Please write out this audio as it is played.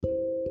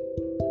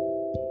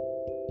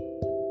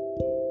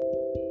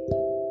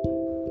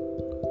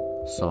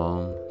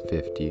Psalm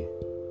 50,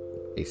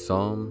 a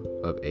psalm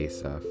of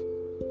Asaph.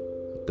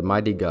 The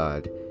mighty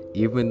God,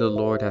 even the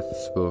Lord hath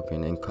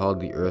spoken, and called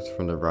the earth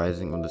from the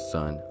rising of the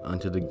sun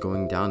unto the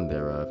going down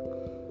thereof.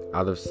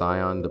 Out of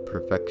Sion the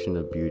perfection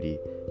of beauty,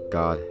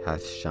 God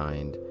hath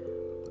shined.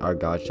 Our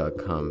God shall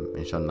come,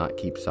 and shall not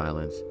keep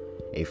silence.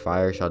 A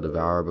fire shall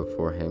devour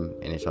before him,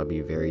 and it shall be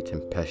very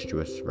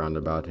tempestuous round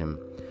about him.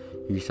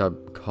 He shall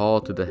call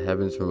to the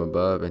heavens from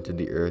above, and to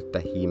the earth,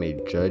 that he may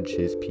judge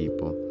his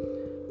people.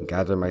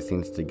 Gather my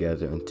saints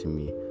together unto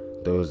me,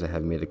 those that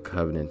have made a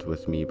covenant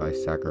with me by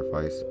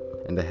sacrifice,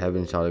 and the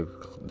heavens shall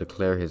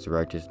declare his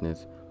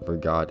righteousness, for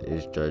God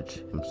is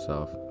judge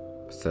himself.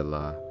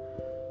 Selah.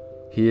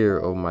 Hear,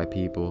 O my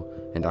people,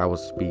 and I will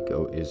speak,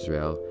 O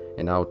Israel,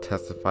 and I will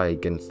testify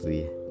against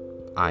thee.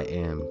 I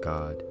am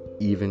God,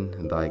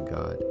 even thy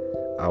God.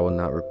 I will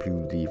not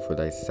reprove thee for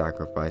thy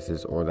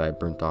sacrifices or thy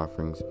burnt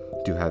offerings,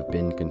 to have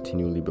been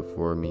continually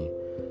before me.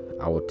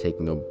 I will take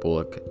no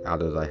bullock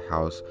out of thy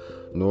house,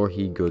 nor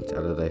he goats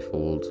out of thy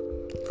folds.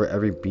 For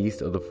every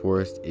beast of the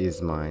forest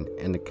is mine,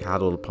 and the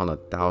cattle upon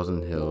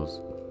 1,000 hills.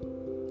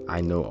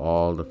 I know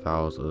all the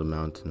fowls of the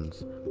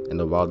mountains, and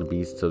the wild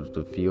beasts of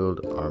the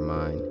field are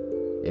mine.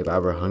 If I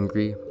were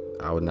hungry,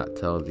 I would not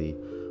tell thee,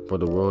 for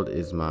the world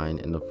is mine,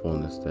 and the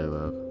fullness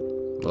thereof.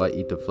 Will I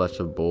eat the flesh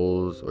of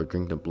bulls, or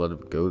drink the blood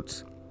of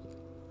goats?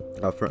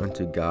 Offer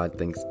unto God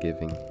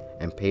thanksgiving,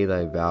 and pay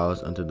thy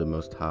vows unto the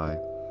Most High.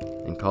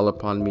 And call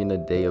upon me in the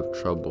day of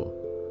trouble.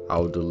 I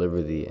will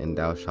deliver thee, and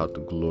thou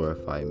shalt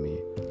glorify me.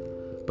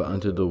 But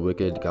unto the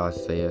wicked God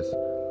saith,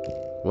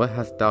 What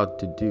hast thou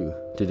to do,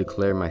 to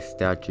declare my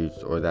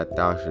statutes, or that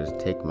thou shouldest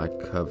take my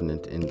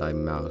covenant in thy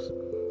mouth,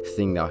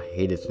 seeing thou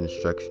hatest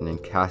instruction,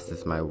 and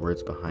castest my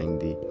words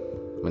behind thee?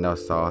 When thou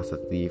sawest a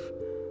thief,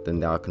 then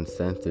thou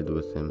consented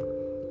with him,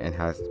 and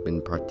hast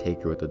been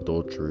partaker with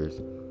adulterers.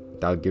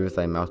 Thou givest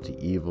thy mouth to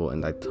evil,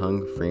 and thy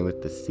tongue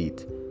frameth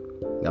deceit.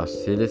 Thou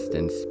sittest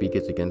and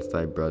speakest against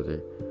thy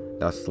brother.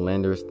 Thou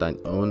slanderest thine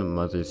own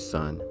mother's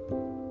son.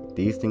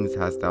 These things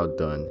hast thou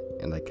done,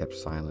 and I kept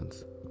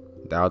silence.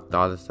 Thou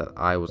thoughtest that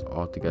I was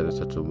altogether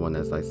such a one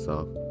as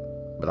thyself,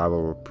 but I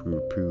will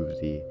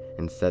reprove thee,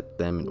 and set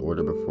them in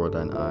order before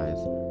thine eyes.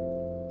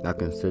 Now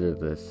consider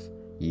this,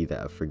 ye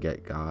that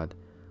forget God,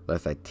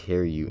 lest I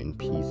tear you in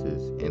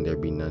pieces, and there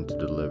be none to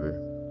deliver.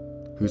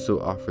 Whoso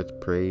offereth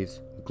praise,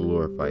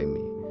 glorify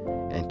me,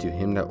 and to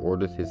him that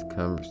ordereth his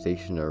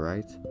conversation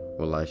aright,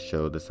 will I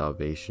show the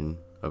salvation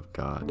of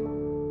God.